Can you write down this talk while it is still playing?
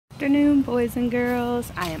afternoon, boys and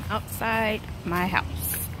girls. I am outside my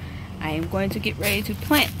house. I am going to get ready to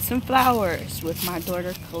plant some flowers with my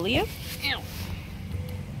daughter Kalia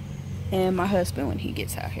and my husband when he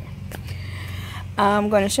gets out here. I'm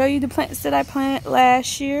going to show you the plants that I planted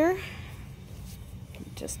last year.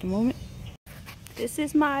 Just a moment. This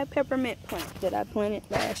is my peppermint plant that I planted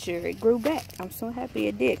last year. It grew back. I'm so happy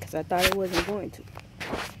it did because I thought it wasn't going to.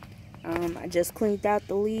 I just cleaned out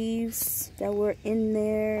the leaves that were in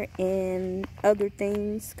there and other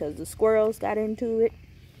things because the squirrels got into it.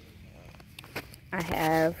 I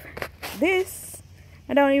have this.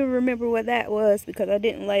 I don't even remember what that was because I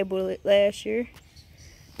didn't label it last year.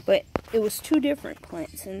 But it was two different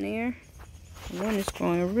plants in there. One is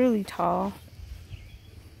growing really tall.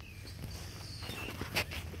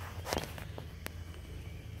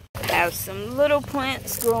 I have some little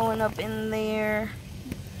plants growing up in there.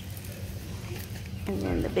 And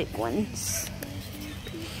then the big ones.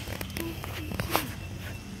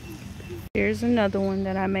 Here's another one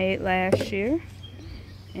that I made last year.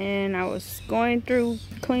 And I was going through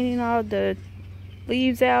cleaning all the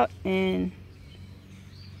leaves out, and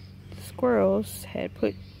squirrels had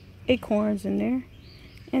put acorns in there.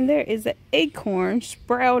 And there is an acorn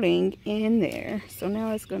sprouting in there. So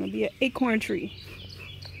now it's going to be an acorn tree.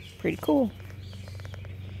 Pretty cool.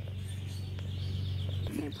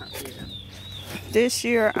 This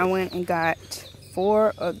year I went and got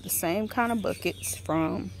 4 of the same kind of buckets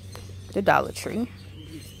from the Dollar Tree.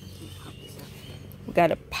 We got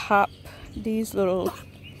to pop these little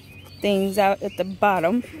things out at the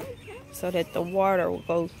bottom so that the water will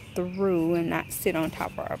go through and not sit on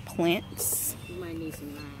top of our plants. You might need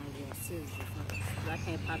some scissors. I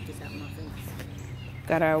can't pop this out my fingers.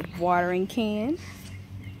 Got our watering can.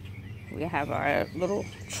 We have our little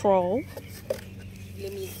troll.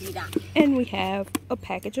 Let me see that. And we have a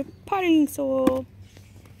package of potting soil.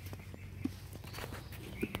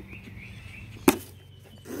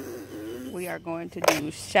 We are going to do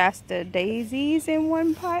Shasta daisies in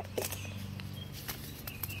one pot.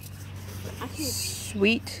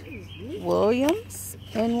 Sweet Williams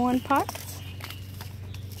in one pot.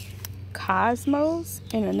 Cosmos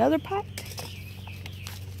in another pot.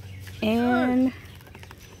 And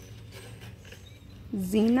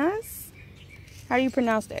Zenas. How do you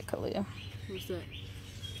pronounce that, Kalia? What's that?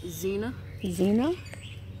 Zena? Zena?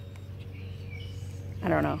 I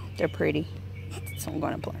don't know. They're pretty. So I'm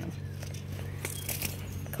going to plant them.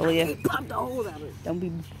 Kalia, Pop the hole out of it. Don't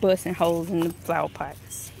be busting holes in the flower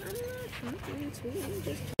pots.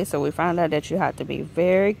 So we found out that you have to be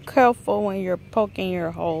very careful when you're poking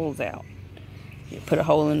your holes out. You put a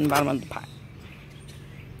hole in the bottom of the pot.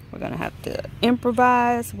 We're going to have to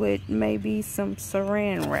improvise with maybe some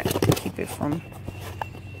saran wrap to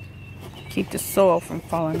keep the soil from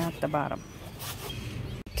falling out the bottom.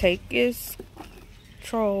 Take this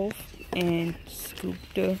trough and scoop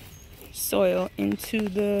the soil into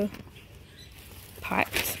the pot.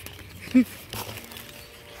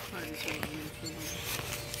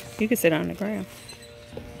 You can sit on the ground.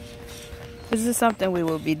 This is something we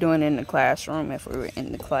will be doing in the classroom if we were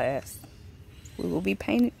in the class. We will be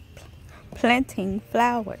planting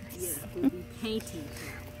flowers. Yeah, we'll be painting.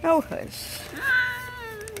 No hush.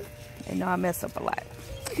 You know I mess up a lot.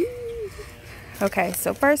 Okay,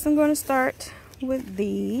 so first I'm going to start with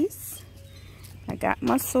these. I got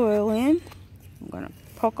my soil in. I'm going to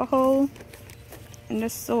poke a hole in the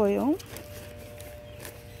soil.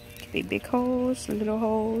 Could be big holes, little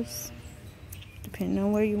holes, depending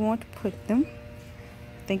on where you want to put them.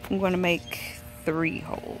 I think I'm going to make 3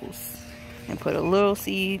 holes and put a little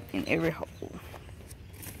seed in every hole.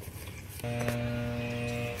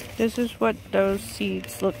 This is what those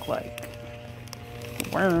seeds look like.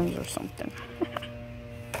 Worms or something.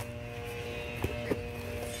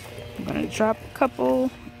 I'm going to drop a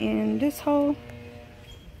couple in this hole.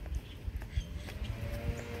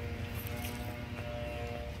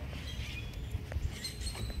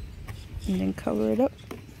 And then cover it up.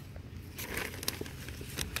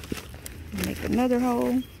 Make another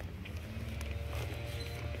hole.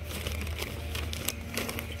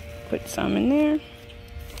 Put some in there.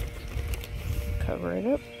 Cover it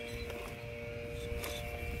up.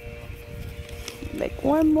 Make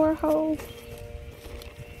one more hole.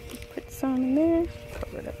 Put some in there.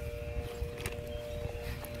 Cover it up.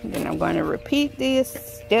 And then I'm going to repeat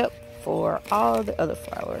this step for all the other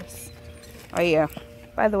flowers. Oh yeah,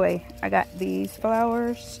 by the way, I got these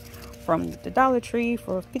flowers from the Dollar Tree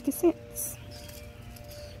for 50 cents.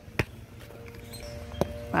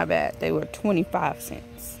 My bad, they were 25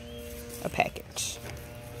 cents a package.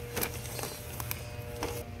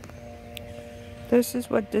 This is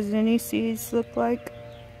what the zinni seeds look like.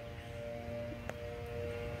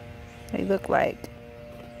 They look like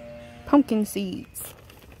pumpkin seeds.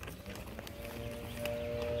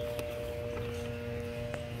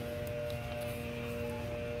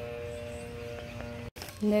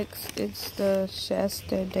 Next, it's the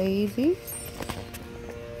Shasta daisies.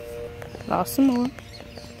 Lost some more.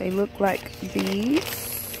 They look like these.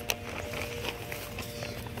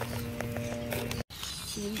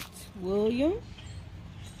 Sweet William.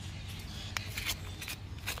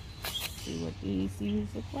 See what these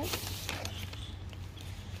seeds look like.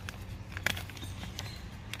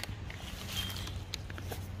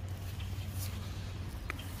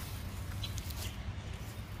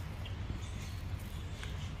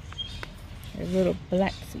 They're little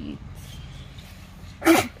black seeds.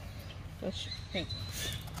 That's pink.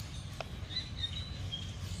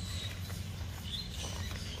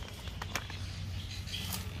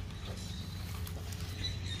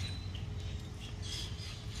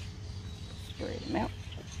 Spread them out.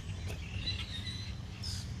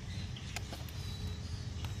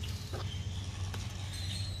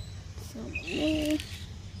 Some in there.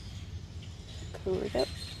 Cover it up.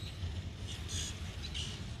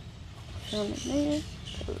 Some in there.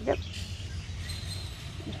 Cover it up.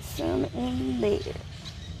 And some in there.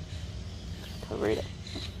 Cover it up.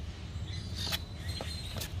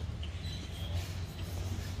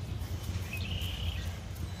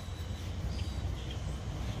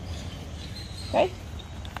 Okay.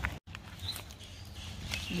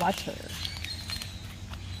 Water.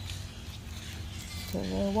 Put a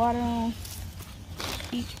little water on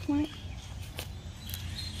each plant.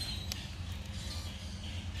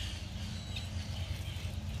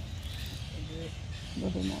 A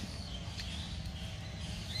little bit more.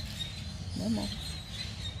 No more.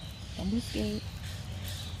 Don't be scared.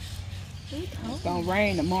 It's gonna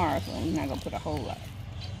rain tomorrow, so we're not gonna put a whole lot.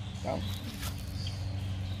 Go.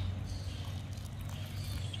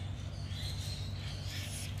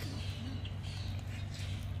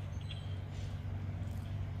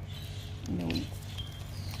 No, I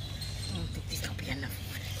don't think there's gonna be enough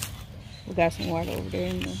water. We got some water over there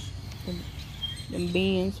in them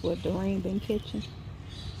bins where the rain been catching.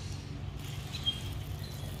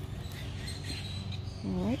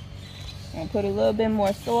 Alright. I'm gonna put a little bit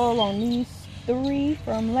more soil on these 3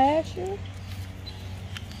 from last year.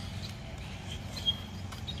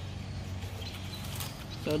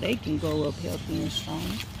 So they can go up healthy and strong.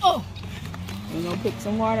 Oh! We're gonna put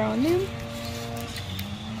some water on them.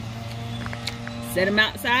 Set them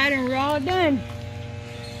outside and we're all done.